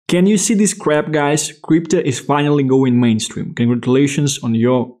Can you see this crap, guys? Crypto is finally going mainstream. Congratulations on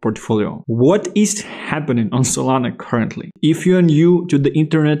your portfolio. What is happening on Solana currently? If you're new to the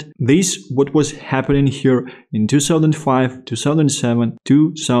internet, this what was happening here in 2005, 2007,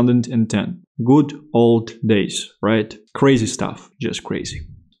 2010. Good old days, right? Crazy stuff, just crazy.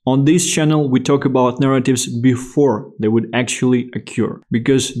 On this channel, we talk about narratives before they would actually occur.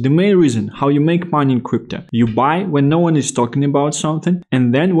 Because the main reason how you make money in crypto, you buy when no one is talking about something,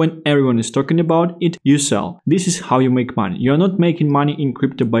 and then when everyone is talking about it, you sell. This is how you make money. You're not making money in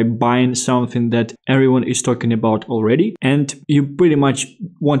crypto by buying something that everyone is talking about already, and you pretty much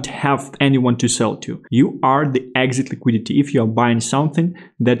won't have anyone to sell to. You are the exit liquidity if you are buying something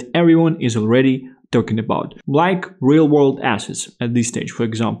that everyone is already talking about, like real world assets at this stage, for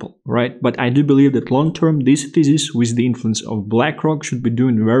example, right? But I do believe that long term, this thesis with the influence of BlackRock should be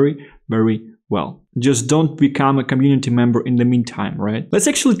doing very, very well. Just don't become a community member in the meantime, right? Let's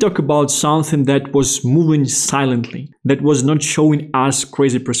actually talk about something that was moving silently, that was not showing us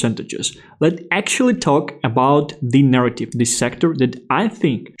crazy percentages. Let's actually talk about the narrative, the sector that I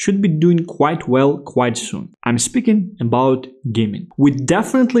think should be doing quite well quite soon. I'm speaking about gaming. We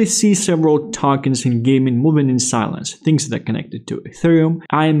definitely see several tokens in gaming moving in silence, things that are connected to Ethereum,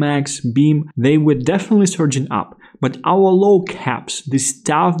 IMAX, Beam, they were definitely surging up. But our low caps, the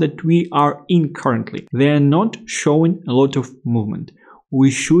stuff that we are in currently, they are not showing a lot of movement. We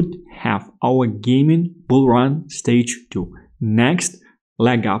should have our gaming bull run stage 2. Next,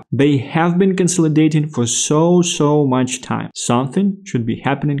 leg up. They have been consolidating for so much time. Something should be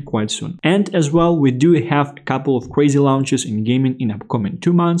happening quite soon. And as well, we do have a couple of crazy launches in gaming in upcoming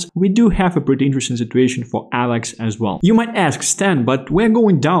 2 months. We do have a pretty interesting situation for AVAX as well. You might ask, Stan, but we're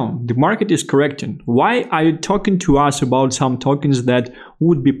going down. The market is correcting. Why are you talking to us about some tokens that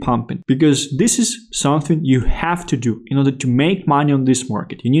would be pumping? Because this is something you have to do in order to make money on this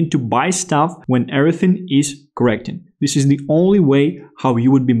market. You need to buy stuff when everything is correcting. This is the only way how you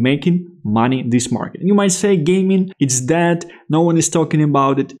would be making money in this market. And you might say gaming, it's dead, no one is talking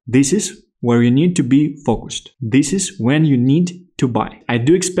about it. This is where you need to be focused. This is when you need to buy. I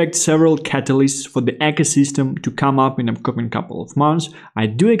do expect several catalysts for the ecosystem to come up in upcoming couple of months. I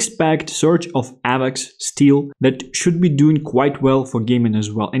do expect surge of AVAX still that should be doing quite well for gaming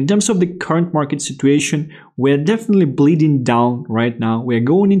as well. In terms of the current market situation, we're definitely bleeding down right now. We're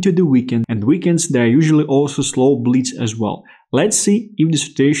going into the weekend, and weekends they are usually also slow bleeds as well. Let's see if the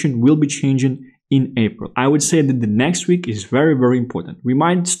situation will be changing in April. I would say that the next week is very important. We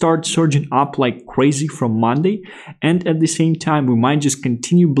might start surging up like crazy from Monday, and at the same time we might just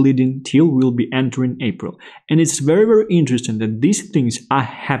continue bleeding till we'll be entering April. And it's very interesting that these things are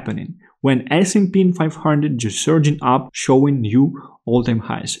happening when S&P 500 just surging up, showing new all-time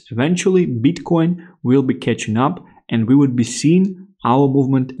highs. Eventually Bitcoin will be catching up, and we would be seeing our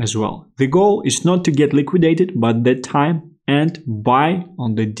movement as well. The goal is not to get liquidated, but that time and buy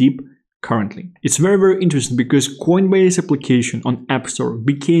on the dip currently. It's very interesting because Coinbase application on App Store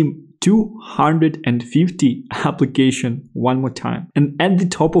became 250 application one more time, and at the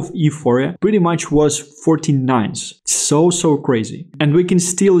top of Euphoria pretty much was 49s. So crazy. And we can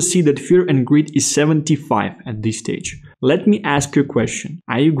still see that fear and greed is 75 at this stage. Let me ask you a question.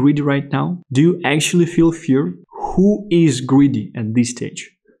 Are you greedy right now? Do you actually feel fear? Who is greedy at this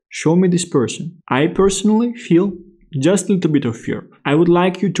stage? Show me this person. I personally feel just a little bit of fear. I would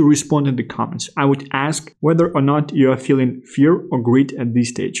like you to respond in the comments. I would ask whether or not you are feeling fear or greed at this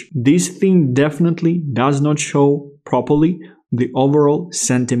stage. This thing definitely does not show properly the overall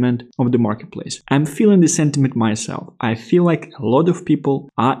sentiment of the marketplace. I'm feeling the sentiment myself. I feel like a lot of people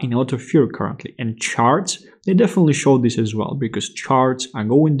are in a lot of fear currently, and charts, they definitely show this as well, because charts are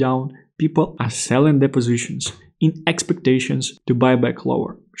going down. People are selling their positions in expectations to buy back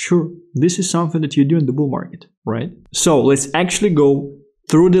lower. Sure, this is something that you do in the bull market, right? So let's actually go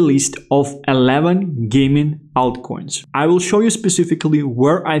through the list of 11 gaming altcoins. I will show you specifically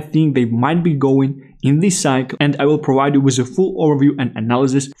where I think they might be going in this cycle, and I will provide you with a full overview and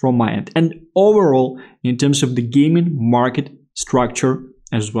analysis from my end. And overall, in terms of the gaming market structure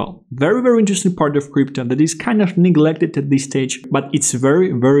as well. Very interesting part of crypto that is kind of neglected at this stage, but it's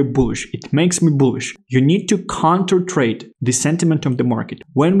very bullish. It makes me bullish. You need to counter trade the sentiment of the market.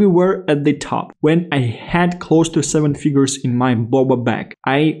 When we were at the top, when I had close to 7 figures in my bobo bag,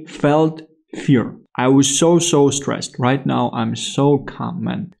 I felt fear. I was so stressed. Right now, I'm so calm,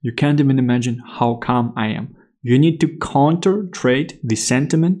 man. You can't even imagine how calm I am. You need to counter trade the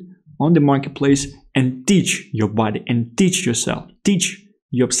sentiment on the marketplace and teach your body and teach yourself, teach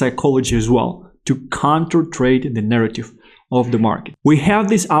your psychology as well to counter trade the narrative of the market. We have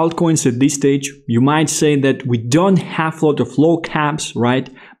these altcoins at this stage. You might say that we don't have a lot of low caps, right?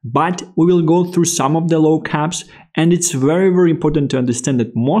 But we will go through some of the low caps, and it's very important to understand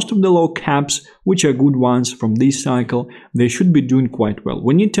that most of the low caps, which are good ones from this cycle, they should be doing quite well.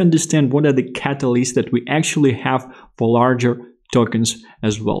 We need to understand what are the catalysts that we actually have for larger tokens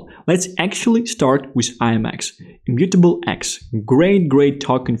as well. Let's actually start with IMX. Immutable X, great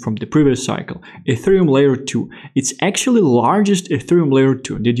token from the previous cycle. Ethereum layer 2. It's actually largest Ethereum layer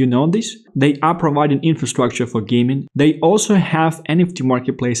 2. Did you know this? They are providing infrastructure for gaming. They also have NFT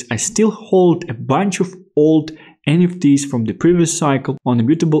marketplace. I still hold a bunch of old NFTs from the previous cycle on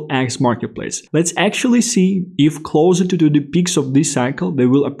Immutable X marketplace. Let's actually see if closer to the peaks of this cycle they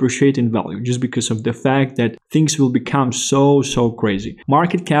will appreciate in value, just because of the fact that things will become so crazy.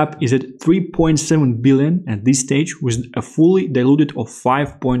 Market cap is at 3.7 billion at this stage with a fully diluted of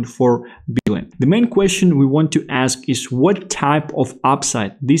 5.4 billion. The main question we want to ask is what type of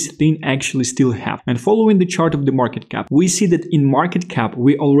upside this thing actually still have. And following the chart of the market cap, we see that in market cap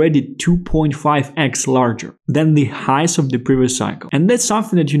we already 2.5x larger than the highs of the previous cycle. And that's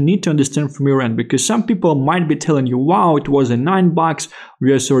something that you need to understand from your end, because some people might be telling you, wow, it was a $9,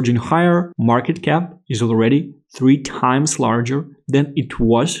 we are surging higher. Market cap is already 3 times larger than it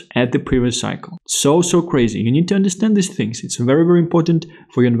was at the previous cycle. So crazy. You need to understand these things. It's very important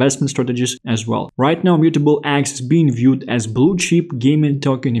for your investment strategies as well. Right now, Immutable X is being viewed as blue chip gaming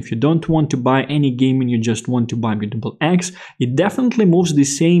token. If you don't want to buy any gaming, you just want to buy Immutable X, it definitely moves the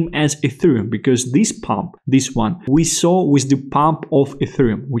same as Ethereum, because this pump, this one, we saw with the pump of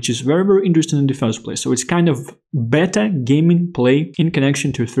Ethereum, which is very interesting in the first place. So it's kind of beta gaming play in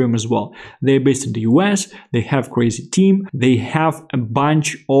connection to Ethereum as well. They're based in the US, they have crazy team, they have a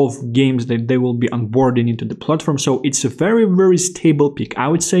bunch of games that they will be onboarding into the platform. So it's a very stable pick. I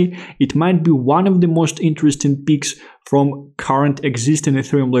would say it might be one of the most interesting picks from current existing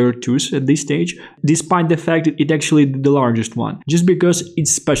Ethereum layer 2s at this stage, despite the fact that it actually the largest one, just because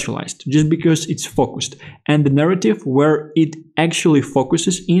it's specialized, just because it's focused. And the narrative where it actually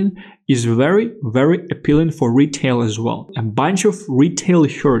focuses in is very appealing for retail as well. A bunch of retail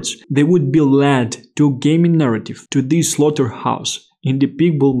herds, they would be led to gaming narrative, to this slaughterhouse in the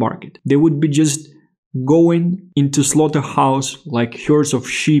peak bull market. They would be just going into slaughterhouse like herds of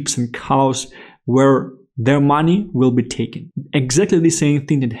sheep and cows where their money will be taken. Exactly the same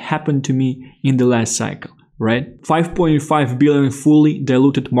thing that happened to me in the last cycle, right? 5.5 billion fully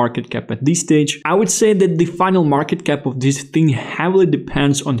diluted market cap at this stage. I would say that the final market cap of this thing heavily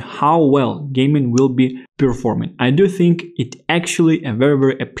depends on how well gaming will be performing. I do think it actually a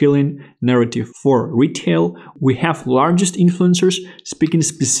very appealing narrative for retail. We have largest influencers speaking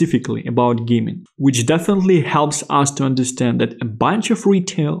specifically about gaming, which definitely helps us to understand that a bunch of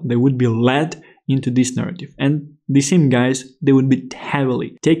retail, they would be led into this narrative, and the same guys, they would be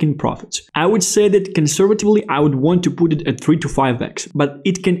heavily taking profits. I would say that conservatively I would want to put it at 3 to 5x, but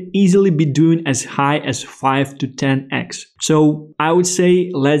it can easily be doing as high as 5 to 10x. So I would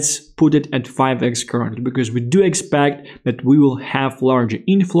say let's put it at 5x currently, because we do expect that we will have larger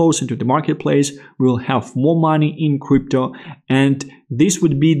inflows into the marketplace, we will have more money in crypto, and this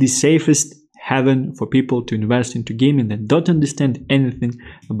would be the safest haven for people to invest into gaming that don't understand anything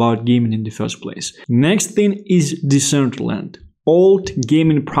about gaming in the first place. Next thing is Decentraland. Old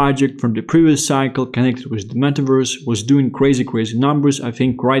gaming project from the previous cycle connected with the metaverse, was doing crazy numbers. I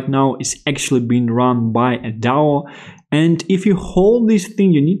think right now it's actually being run by a DAO. And if you hold this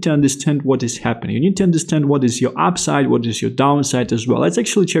thing, you need to understand what is happening. You need to understand what is your upside, what is your downside as well. Let's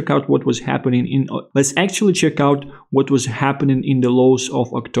actually check out what was happening in the lows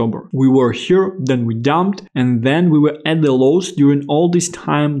of October. We were here, then we dumped, and then we were at the lows. During all this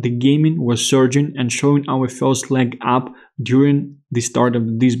time, the gaming was surging and showing our first leg up during the start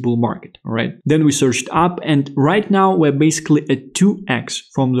of this bull market, all right? Then we surged up, and right now we're basically at 2x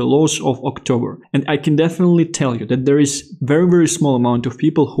from the lows of October. And I can definitely tell you that there is very small amount of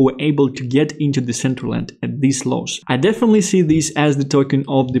people who were able to get into the Decentraland at these lows. I definitely see this as the token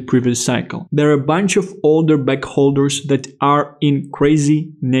of the previous cycle. There are a bunch of older backholders that are in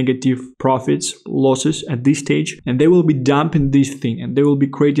crazy negative profits, losses at this stage, and they will be dumping this thing, and they will be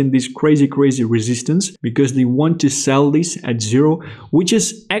creating this crazy resistance because they want to sell this at zero, which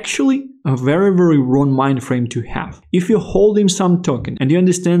is actually a very wrong mind frame to have. If you're holding some token and you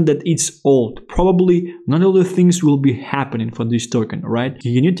understand that it's old, probably not all the things will be happening for this token, right?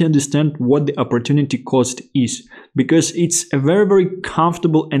 You need to understand what the opportunity cost is, because it's a very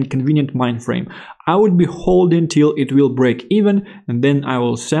comfortable and convenient mind frame. I would be holding till it will break even, and then I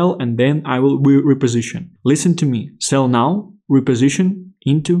will sell, and then I will reposition. Listen to me, sell now, reposition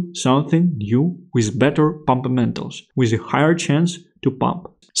into something new with better fundamentals, with a higher chance to pump.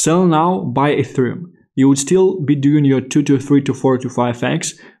 Sell now, buy Ethereum. you would still be doing your 2 to 3 to 4 to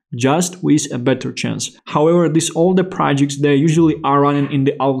 5x, just with a better chance. However, these older projects, they usually are running in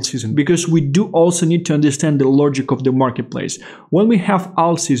the alt season, because we do also need to understand the logic of the marketplace. When we have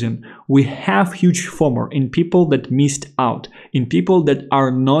alt season, we have huge FOMO in people that missed out, in people that are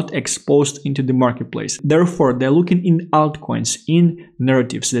not exposed into the marketplace. Therefore, they're looking in altcoins, in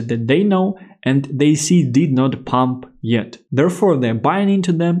narratives that they know and they see did not pump yet. Therefore, they're buying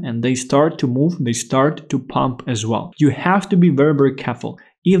into them and they start to move, they start to pump as well. You have to be very, very careful.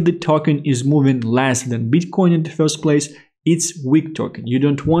 If the token is moving less than Bitcoin in the first place, it's weak token. You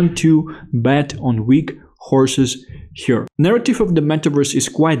don't want to bet on weak horses here. Narrative of the metaverse is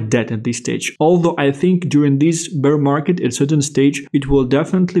quite dead at this stage. Although I think during this bear market at a certain stage, it will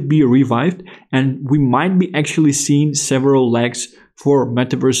definitely be revived and we might be actually seeing several legs for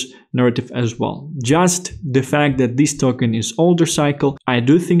metaverse narrative as well. Just the fact that this token is older cycle, I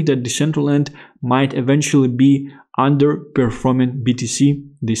do think that Decentraland might eventually be underperforming BTC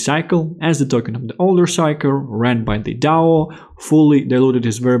this cycle, as the token of the older cycle ran by the DAO, fully diluted,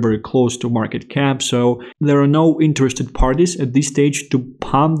 is very, very close to market cap. So there are no interested parties at this stage to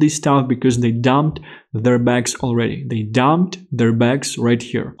pump this stuff because they dumped their bags already. They dumped their bags right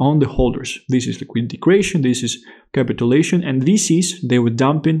here on the holders. This is liquidity creation, this is capitulation, and this is they were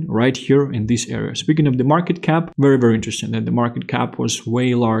dumping right here in this area. Speaking of the market cap, very, very interesting that the market cap was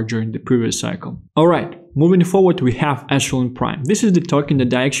way larger in the previous cycle. All right, moving forward, we have Echelon Prime. This is the token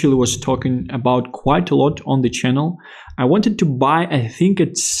that I actually was talking about quite a lot on the channel. I wanted to buy, I think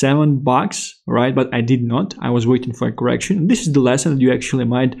at $7, right? But I did not. I was waiting for a correction. This is the lesson that you actually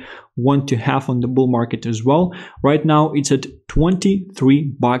might want to have on the bull market as well. Right now, it's at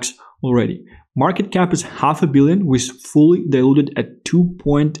 $23 already. Market cap is $500 million, with fully diluted at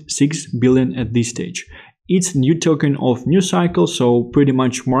 2.6 billion at this stage. It's new token of new cycle, so pretty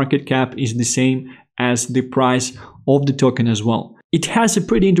much market cap is the same as the price of the token as well. It has a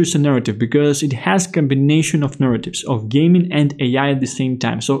pretty interesting narrative because it has combination of narratives of gaming and AI at the same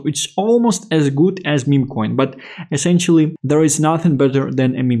time. So it's almost as good as meme coin, but essentially there is nothing better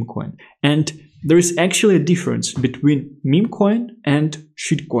than a meme coin. And there is actually a difference between meme coin and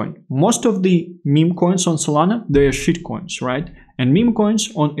shitcoin. Most of the meme coins on Solana, they are shitcoins, right? And meme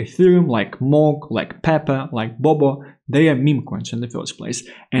coins on Ethereum like Mock, like Pepe, like Bobo, they are meme coins in the first place.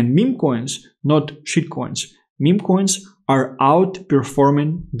 And meme coins, not shitcoins. Meme coins are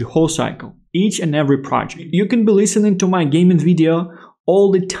outperforming the whole cycle, each and every project. You can be listening to my gaming video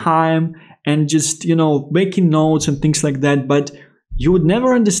all the time and just, making notes and things like that, but you would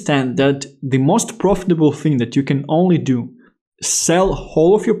never understand that the most profitable thing that you can only do, sell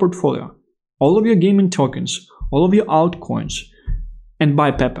whole of your portfolio, all of your gaming tokens, all of your altcoins, and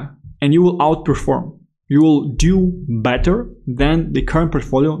buy Pepe, and you will outperform. You will do better than the current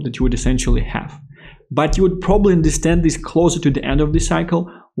portfolio that you would essentially have. But you would probably understand this closer to the end of the cycle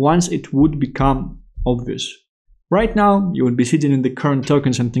once it would become obvious. Right now, you would be sitting in the current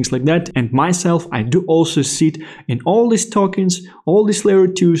tokens and things like that. And myself, I do also sit in all these tokens, all these layer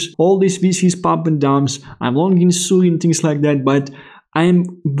 2s, all these VCs pump and dumps. I'm long in SUI and things like that. But I'm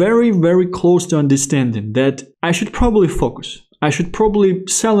very, very close to understanding that I should probably focus. I should probably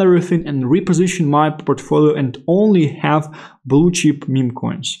sell everything and reposition my portfolio and only have blue chip meme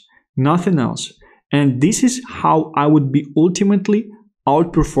coins. Nothing else. And this is how I would be ultimately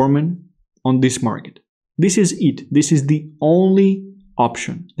outperforming on this market. This is it. This is the only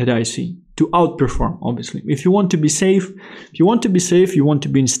option that I see to outperform, obviously. If you want to be safe, you want to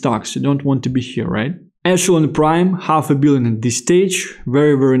be in stocks. You don't want to be here, right? Echelon Prime, $500 million at this stage.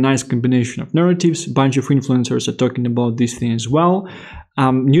 Very, very nice combination of narratives. A bunch of influencers are talking about this thing as well.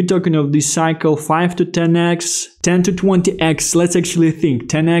 New token of this cycle, 5 to 10x, 10 to 20x. Let's actually think.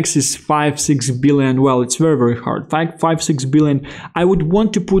 10x is 5-6 billion. Well, it's very, very hard. 5-6 billion. I would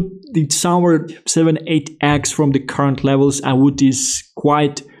want to put it somewhere 7-8x from the current levels. I would is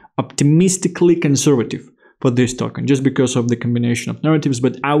quite optimistically conservative for this token, just because of the combination of narratives,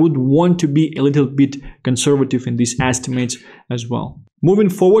 but I would want to be a little bit conservative in these estimates as well. Moving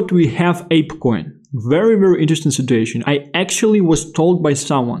forward, we have ApeCoin. Very, very interesting situation. I actually was told by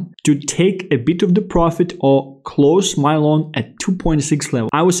someone to take a bit of the profit or close my long at 2.6 level.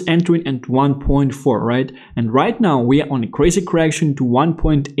 I was entering at 1.4, right? And right now we are on a crazy correction to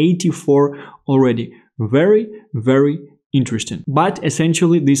 1.84 already. Very, very interesting. But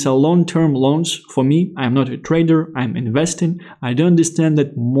essentially these are long-term loans for me. I'm not a trader, I'm investing. I don't understand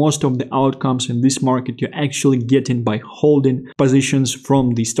that most of the outcomes in this market you're actually getting by holding positions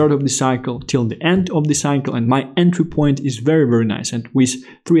from the start of the cycle till the end of the cycle, and my entry point is very, very nice. And with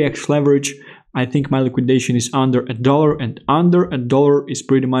 3x leverage, I think my liquidation is under $1, and under $1 is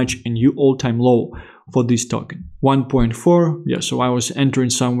pretty much a new all-time low for this token. 1.4, yeah, so I was entering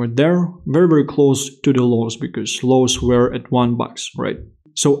somewhere there, very close to the lows because lows were at $1, right?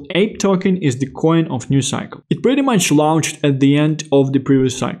 So Ape token is the coin of new cycle. It pretty much launched at the end of the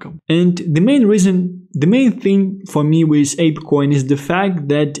previous cycle. And the main thing for me with Ape coin is the fact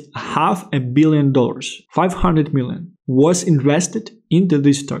that $500 million, 500 million, was invested into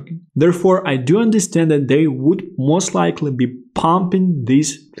this token. Therefore, I do understand that they would most likely be pumping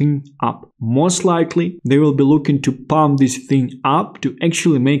this thing up. Most likely, they will be looking to pump this thing up to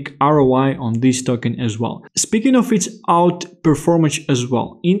actually make ROI on this token as well. Speaking of its outperformance as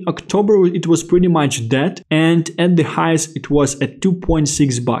well, in October it was pretty much dead, and at the highest it was at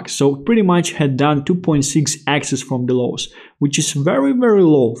 $2.6. So pretty much had done 2.6x from the lows, which is very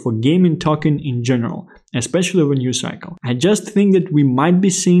low for gaming token in general, especially over new cycle. I just think that we might be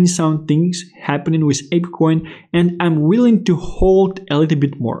seeing some things happening with ApeCoin, and I'm willing to hold a little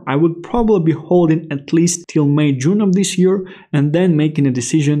bit more. I would probably be holding at least till May, June of this year, and then making a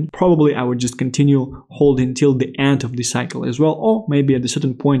decision. Probably I would just continue holding till the end of the cycle as well, or maybe at a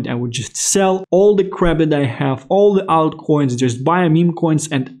certain point I would just sell all the crap that I have, all the altcoins, just buy meme coins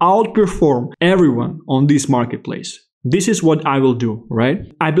and outperform everyone on this marketplace. This is what I will do, right?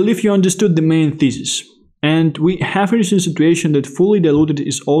 I believe you understood the main thesis. And we have reached a situation that fully diluted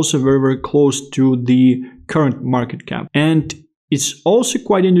is also very close to the current market cap. And it's also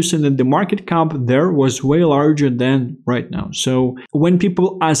quite interesting that the market cap there was way larger than right now. So when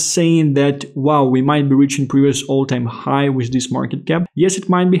people are saying that, wow, we might be reaching previous all-time high with this market cap, yes, it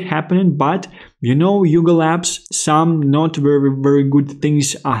might be happening, but you know, Yuga Labs, some not very good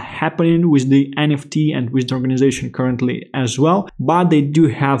things are happening with the NFT and with the organization currently as well, but they do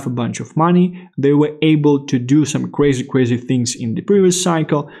have a bunch of money. They were able to do some crazy things in the previous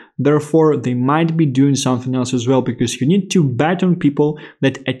cycle. Therefore, they might be doing something else as well, because you need to bet on people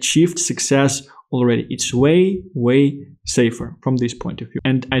that achieved success already. It's way safer from this point of view.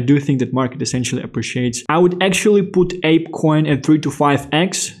 And I do think that market essentially appreciates. I would actually put ApeCoin at 3 to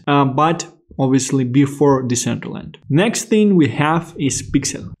 5x, but obviously before Decentraland. Next thing we have is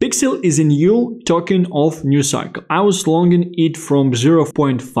Pixel. Pixel is a new token of new cycle. I was longing it from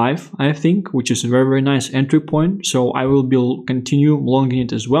 0.5, I think, which is a very nice entry point. So I will be continue longing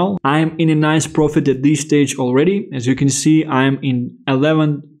it as well. I'm in a nice profit at this stage already. As you can see, I'm in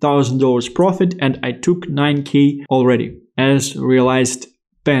 $11,000 profit, and I took 9K already as realized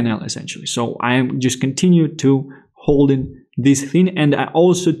PNL essentially. So I am just continue to holding this thing, and I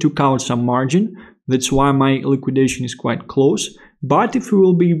also took out some margin. That's why my liquidation is quite close. But if we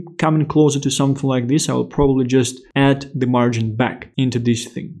will be coming closer to something like this, I will probably just add the margin back into this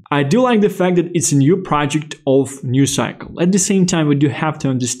thing. I do like the fact that it's a new project of new cycle. At the same time, we do have to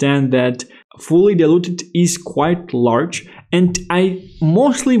understand that fully diluted is quite large, and I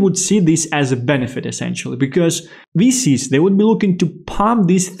mostly would see this as a benefit essentially, because VCs, they would be looking to pump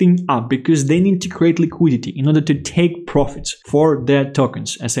this thing up because they need to create liquidity in order to take profits for their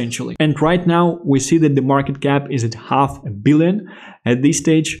tokens essentially. And right now we see that the market cap is at $500 million at this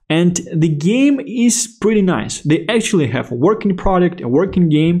stage, and the game is pretty nice. They actually have a working product, a working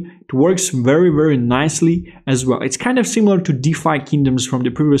game. It works very nicely as well. It's kind of similar to DeFi Kingdoms from the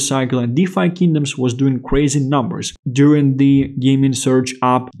previous cycle, and DeFi Kingdoms was doing crazy numbers during the gaming surge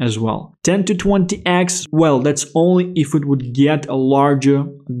up as well. 10 to 20x, well, that's only if it would get a larger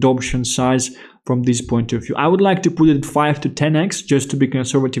adoption size from this point of view. I would like to put it at 5 to 10x just to be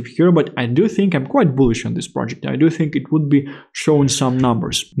conservative here, but I do think I'm quite bullish on this project. I do think it would be showing some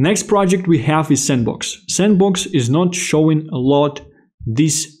numbers. Next project we have is Sandbox. Sandbox is not showing a lot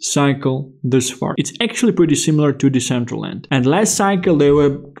this cycle thus far. It's actually pretty similar to Decentraland. And last cycle they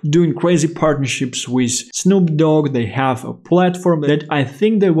were doing crazy partnerships with Snoop Dogg. They have a platform that I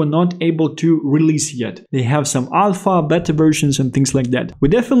think they were not able to release yet. They have some alpha, beta versions and things like that. We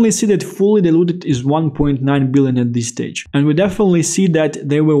definitely see that fully diluted is 1.9 billion at this stage. And we definitely see that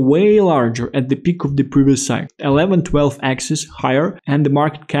they were way larger at the peak of the previous cycle. 11-12x higher, and the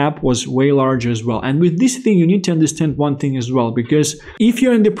market cap was way larger as well. And with this thing you need to understand one thing as well, because if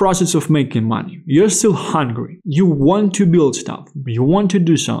you're in the process of making money, you're still hungry, you want to build stuff, you want to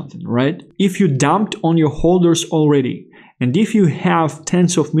do something, right? If you dumped on your holders already, and if you have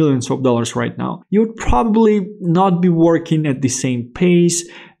tens of millions of dollars right now, you would probably not be working at the same pace.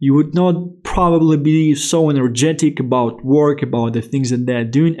 You would not probably be so energetic about work, about the things that they're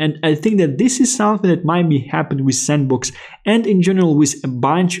doing. And I think that this is something that might be happening with Sandbox and in general with a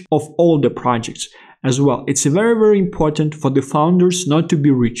bunch of older projects as well. It's very important for the founders not to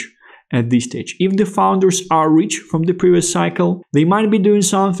be rich at this stage. If the founders are rich from the previous cycle, they might be doing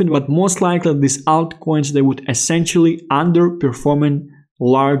something, but most likely these altcoins, they would essentially underperforming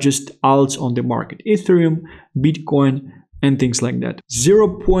largest alts on the market: Ethereum, Bitcoin, and things like that.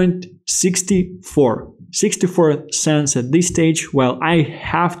 64 cents at this stage. Well, I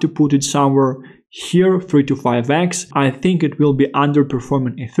have to put it somewhere here, 3 to 5x. I think it will be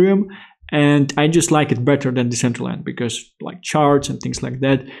underperforming Ethereum, and I just like it better than Decentraland because like charts and things like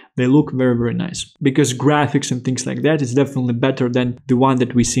that, they look very, very nice. Because graphics and things like that is definitely better than the one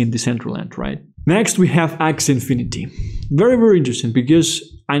that we see in Decentraland, right? Next, we have Axie Infinity. Very, very interesting because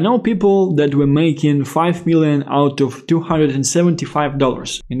I know people that were making 5 million out of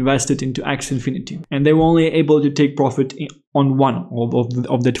 $275 invested into Axie Infinity, and they were only able to take profit on one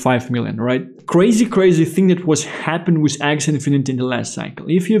of that 5 million, right? Crazy thing that was happened with Axie Infinity in the last cycle.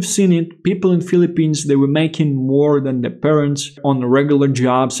 If you've seen it, people in Philippines, they were making more than their parents on regular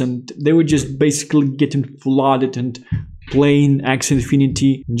jobs, and they were just basically getting flooded and playing Axie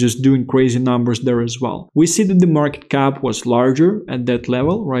Infinity, just doing crazy numbers there as well. We see that the market cap was larger at that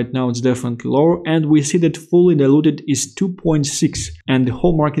level. Right now it's definitely lower, and we see that fully diluted is 2.6 and the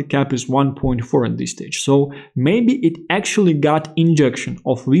whole market cap is 1.4 at this stage. So maybe it actually got injection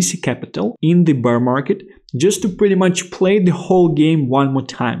of VC capital in the bear market just to pretty much play the whole game one more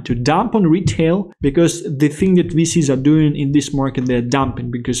time, to dump on retail, because the thing that VCs are doing in this market, they're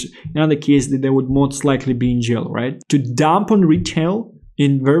dumping, because in other case they would most likely be in jail, right? To dump on retail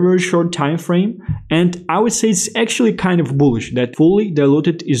in very, very short time frame, and I would say it's actually kind of bullish that fully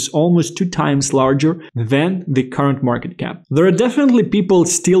diluted is almost 2 times larger than the current market cap. There are definitely people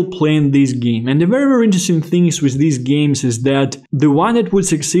still playing this game, and the very, very interesting things with these games is that the one that would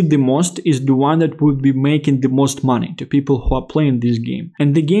succeed the most is the one that would be making the most money to people who are playing this game,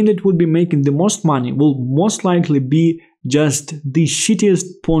 and the game that would be making the most money will most likely be just the shittiest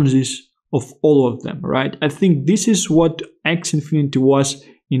Ponzi's of all of them, right? I think this is what Axie Infinity was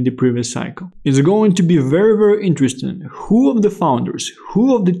in the previous cycle. It's going to be very, very interesting who of the founders,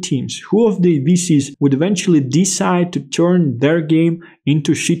 who of the teams, who of the VCs would eventually decide to turn their game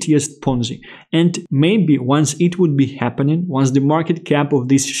into shittiest Ponzi. And maybe once it would be happening, once the market cap of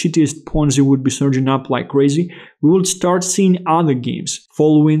this shittiest Ponzi would be surging up like crazy, we would start seeing other games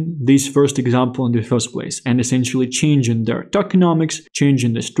following this first example in the first place and essentially changing their tokenomics,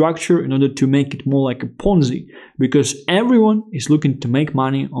 changing the structure in order to make it more like a Ponzi, because everyone is looking to make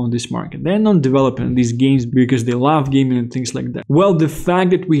money on this market. They're not developing these games because they love gaming and things like that. Well, the fact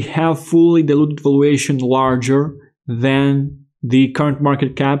that we have fully diluted valuation larger than the current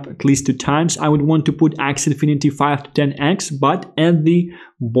market cap at least 2 times, I would want to put Axie Infinity 5 to 10x, but at the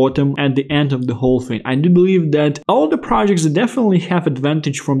bottom, at the end of the whole thing. I do believe that all the projects definitely have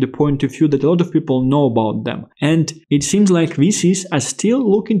advantage from the point of view that a lot of people know about them. And it seems like VCs are still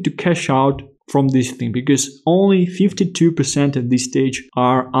looking to cash out from this thing, because only 52% at this stage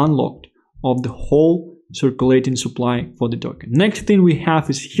are unlocked of the whole circulating supply for the token. Next thing we have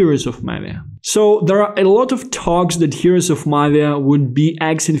is Heroes of Mavia. So there are a lot of talks that Heroes of Mavia would be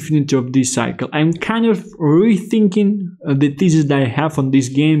Axie Infinity of this cycle. I'm kind of rethinking the thesis that I have on this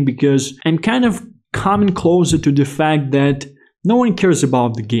game, because I'm kind of coming closer to the fact that no one cares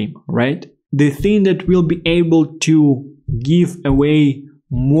about the game, right? The thing that will be able to give away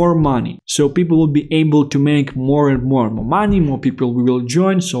more money, so people will be able to make more and more money, more people will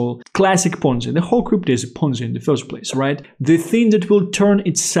join. So classic Ponzi, the whole crypto is a Ponzi in the first place, right? The thing that will turn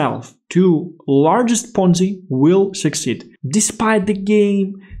itself to largest Ponzi will succeed, despite the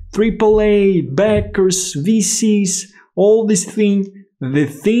game, AAA, backers, VCs, all this thing. The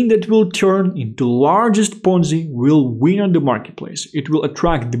thing that will turn into largest Ponzi will win on the marketplace. It will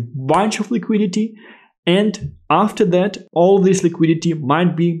attract a bunch of liquidity, and after that, all this liquidity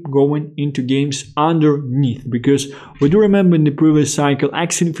might be going into games underneath, because we do remember in the previous cycle,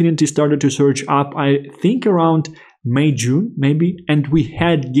 Axie Infinity started to surge up, I think around May, June, maybe, and we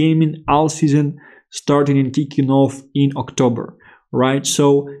had gaming all season starting and kicking off in October, right?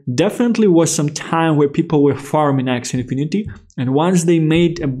 So definitely was some time where people were farming Axie Infinity, and once they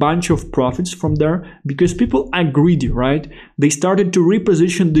made a bunch of profits from there, because people are greedy, right? They started to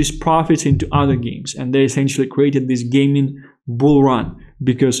reposition these profits into other games, and they essentially created this gaming bull run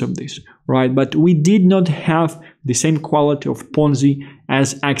because of this, right? But we did not have the same quality of Ponzi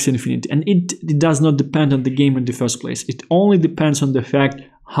as Axie Infinity, and it does not depend on the game in the first place. It only depends on the fact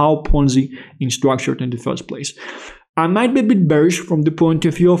how Ponzi is structured in the first place. I might be a bit bearish from the point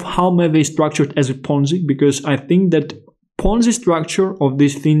of view of how Mavia is structured as a Ponzi, because I think that Ponzi structure of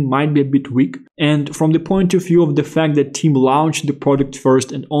this thing might be a bit weak. And from the point of view of the fact that team launched the product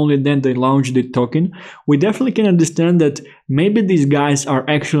first and only then they launched the token, we definitely can understand that maybe these guys are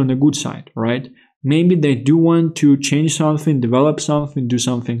actually on the good side, right? Maybe they do want to change something, develop something, do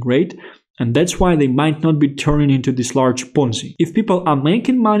something great. And that's why they might not be turning into this large Ponzi. If people are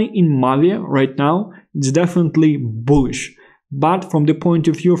making money in Mavia right now, it's definitely bullish. But from the point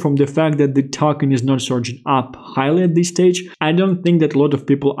of view, from the fact that the token is not surging up highly at this stage, I don't think that a lot of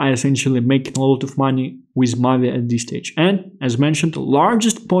people are essentially making a lot of money with Mavia at this stage. And as mentioned, the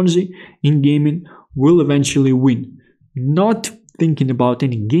largest Ponzi in gaming will eventually win. Not thinking about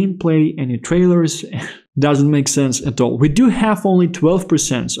any gameplay, any trailers, doesn't make sense at all. We do have only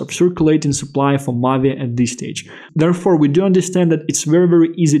 12% of circulating supply for Mavia at this stage. Therefore, we do understand that it's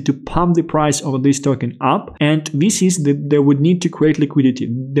very easy to pump the price of this token up, and this is that they would need to create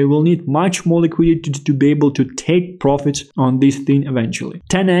liquidity. They will need much more liquidity to be able to take profits on this thing eventually.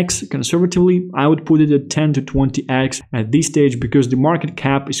 10x, conservatively, I would put it at 10 to 20x at this stage because the market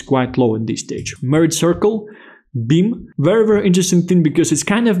cap is quite low at this stage. Merit Circle, Beam, very interesting thing because it's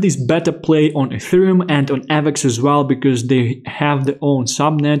kind of this beta play on Ethereum and on AVAX as well, because they have their own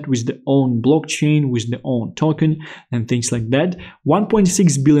subnet with their own blockchain, with their own token and things like that.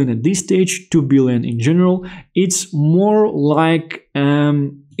 1.6 billion at this stage, 2 billion in general. It's more like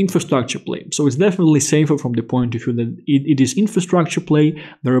infrastructure play. So it's definitely safer from the point of view that it is infrastructure play.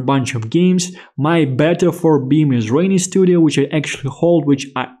 There are a bunch of games. My beta for Beam is Rainy Studio, which I actually hold, which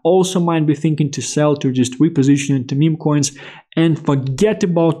I also might be thinking to sell to just reposition into meme coins and forget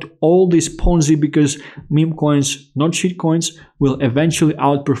about all this Ponzi, because meme coins, not shit coins, will eventually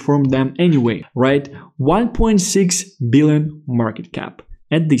outperform them anyway, right? 1.6 billion market cap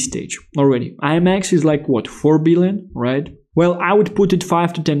at this stage already. IMX is like what, 4 billion, right? Well, I would put it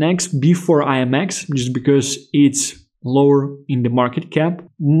 5 to 10x before IMX, just because it's lower in the market cap.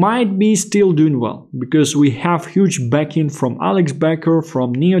 Might be still doing well, because we have huge backing from Alex Becker,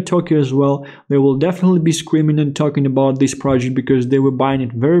 from Neo Tokyo as well. They will definitely be screaming and talking about this project because they were buying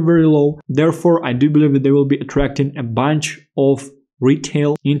it very low. Therefore, I do believe that they will be attracting a bunch of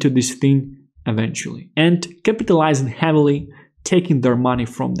retail into this thing eventually and capitalizing heavily, taking their money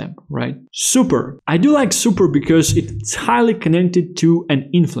from them, right? Super. I do like Super because it's highly connected to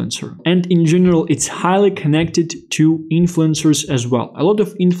an influencer. And in general, it's highly connected to influencers as well. A lot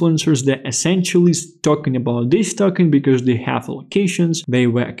of influencers, they're essentially talking about this token because they have allocations, they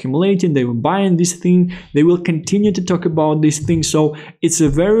were accumulating, they were buying this thing, they will continue to talk about this thing. So it's a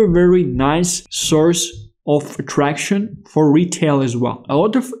very nice source of attraction for retail as well. A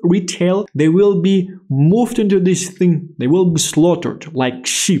lot of retail, they will be moved into this thing. They will be slaughtered like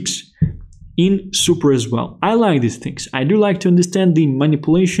sheep in Super as well. I like these things. I do like to understand the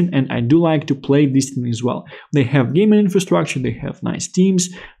manipulation, and I do like to play this thing as well. They have gaming infrastructure, they have nice teams,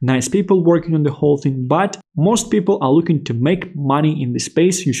 nice people working on the whole thing, but most people are looking to make money in this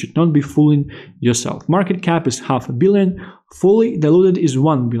space. You should not be fooling yourself. Market cap is $500 million. Fully diluted is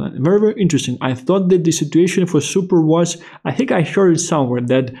 1 billion. Very interesting. I thought that the situation for Super was, I think I heard it somewhere,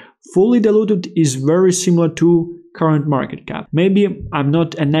 that fully diluted is very similar to current market cap. Maybe I'm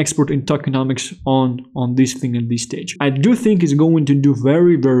not an expert in tokenomics on this thing at this stage. I do think it's going to do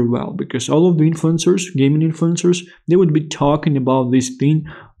very well, because all of the influencers, gaming influencers, they would be talking about this thing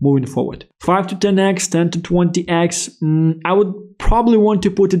moving forward. 5 to 10x, 10 to 20x. I would probably want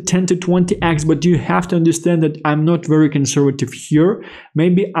to put it 10 to 20x, but you have to understand that I'm not very conservative here.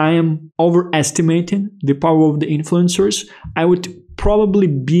 Maybe I am overestimating the power of the influencers. I would probably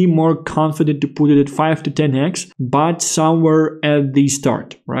be more confident to put it at 5 to 10x, but somewhere at the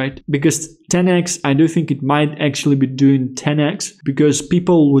start, right? Because 10x, I do think it might actually be doing 10x, because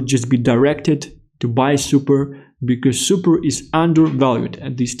people would just be directed to buy Super, because Super is undervalued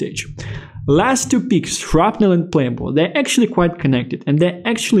at this stage. Last two picks, Shrapnel and Playable, they're actually quite connected, and they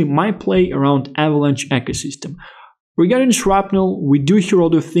actually might play around Avalanche ecosystem. Regarding Shrapnel, we do hear a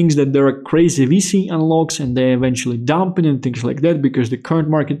lot of things that there are crazy VC unlocks and they're eventually dumping and things like that, because the current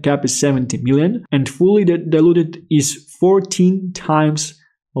market cap is 70 million and fully diluted is 14 times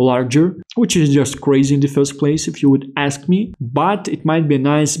larger, which is just crazy in the first place if you would ask me, but it might be a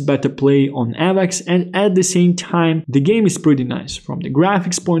nice beta play on AVAX, and at the same time the game is pretty nice from the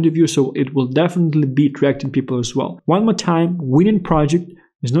graphics point of view, so it will definitely be attracting people as well. One more time, winning project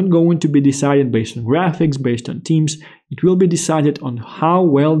is not going to be decided based on graphics, based on teams. It will be decided on how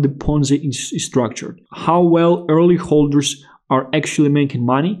well the Ponzi is structured, how well early holders are actually making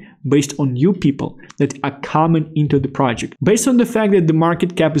money based on new people that are coming into the project. Based on the fact that the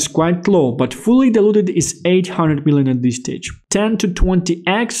market cap is quite low, but fully diluted is 800 million at this stage. 10 to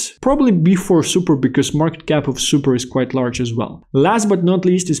 20x, probably before Super because market cap of Super is quite large as well. Last but not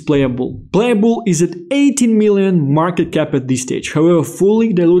least is Playable. Playable is at 18 million market cap at this stage. However,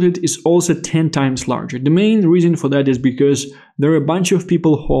 fully diluted is also 10 times larger. The main reason for that is because there are a bunch of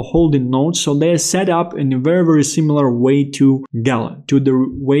people who are holding nodes, so they are set up in a very similar way to Gala, to the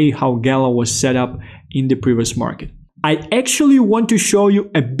way how Gala was set up in the previous market. I actually want to show you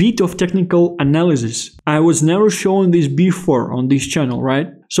a bit of technical analysis. I was never showing this before on this channel, right?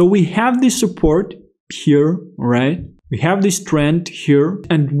 So we have this support here, right? We have this trend here.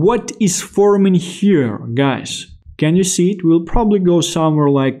 And what is forming here, guys? Can you see it? We'll probably go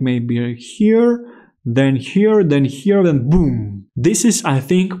somewhere like maybe here, then here, then here, then boom. This is, I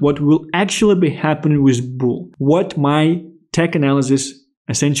think, what will actually be happening with Bull. What my tech analysis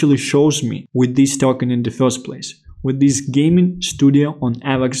essentially shows me with this token in the first place. With this gaming studio on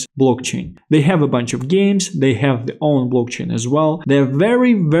AVAX blockchain. They have a bunch of games, they have their own blockchain as well. They're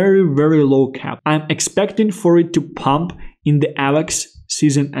very low cap. I'm expecting for it to pump in the AVAX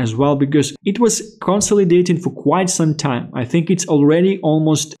season as well because it was consolidating for quite some time. I think it's already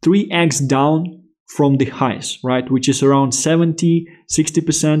almost 3x down from the highs, right? Which is around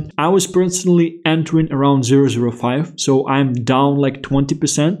 60%. I was personally entering around 0.05, so I'm down like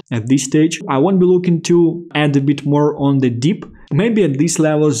 20% at this stage. I won't be looking to add a bit more on the dip. Maybe at these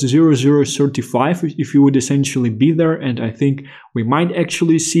levels 0.035 if you would essentially be there, and I think we might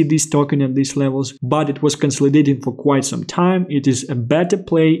actually see this token at these levels, but it was consolidating for quite some time. It is a better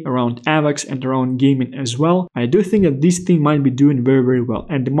play around AVAX and around gaming as well. I do think that this thing might be doing very well,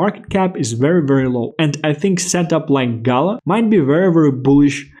 and the market cap is very low, and I think setup like Gala might be very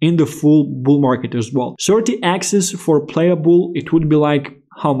bullish in the full bull market as well. 30x for Playable, it would be like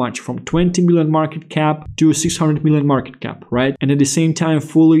how much? From 20 million market cap to 600 million market cap, right? And at the same time,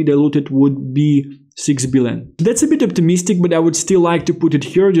 fully diluted would be 6 billion. That's a bit optimistic, but I would still like to put it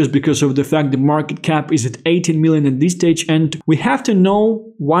here just because of the fact the market cap is at 18 million at this stage. And we have to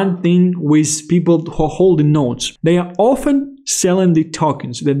know one thing with people who are holding nodes. They are often selling the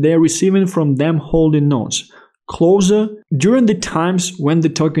tokens that they are receiving from them holding nodes closer during the times when the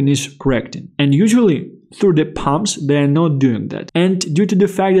token is correcting. And usually through the pumps, they are not doing that. And due to the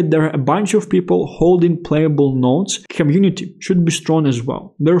fact that there are a bunch of people holding Playable nodes, community should be strong as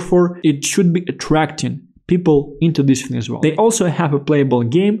well. Therefore, it should be attracting people into this thing as well. They also have a playable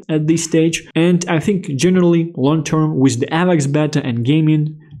game at this stage, and I think generally long term with the AVAX beta and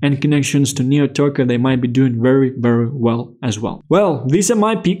gaming and connections to Neo Token, they might be doing very well as well. Well, these are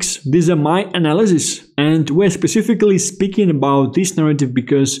my picks, these are my analysis, and we're specifically speaking about this narrative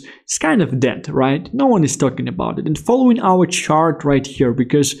because it's kind of dead, right? No one is talking about it. And following our chart right here,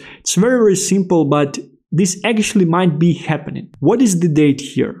 because it's very simple, but this actually might be happening. What is the date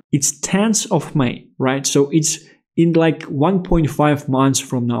here? It's 10th of May, right? So it's in like 1.5 months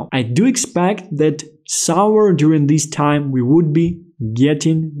from now. I do expect that somewhere during this time we would be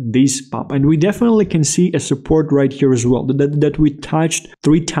getting this pump, and we definitely can see a support right here as well that we touched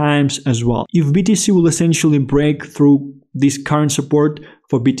 3 times as well. If BTC will essentially break through this current support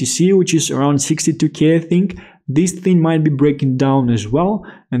for BTC, which is around 62k, I think this thing might be breaking down as well,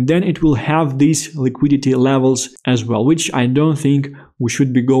 and then it will have these liquidity levels as well, which I don't think we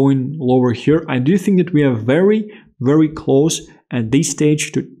should be going lower here. I do think that we are very close at this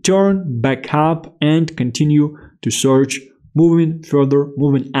stage to turn back up and continue to surge, moving further,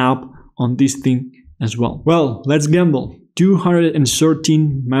 moving up on this thing as well. Well, let's gamble.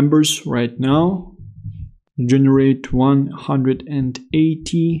 213 members right now. Generate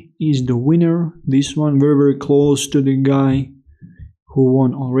 180 is the winner. This one very close to the guy who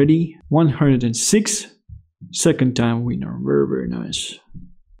won already. 106, second time winner. Very nice.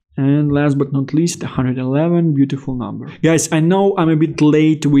 And last but not least, 111, beautiful number. Guys, I know I'm a bit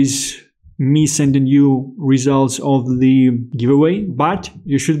late with me sending you results of the giveaway, but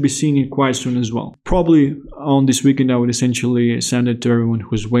you should be seeing it quite soon as well. Probably on this weekend I would essentially send it to everyone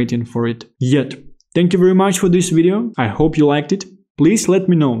who's waiting for it yet. Thank you very much for this video. I hope you liked it. Please let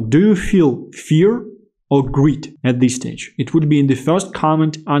me know, do you feel fear or greed at this stage? It would be in the first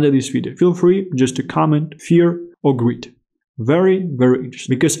comment under this video. Feel free just to comment fear or greed. Very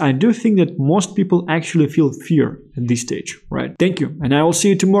interesting, because I do think that most people actually feel fear at this stage, right? Thank you, and I will see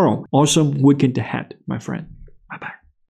you tomorrow. Awesome weekend ahead, my friend.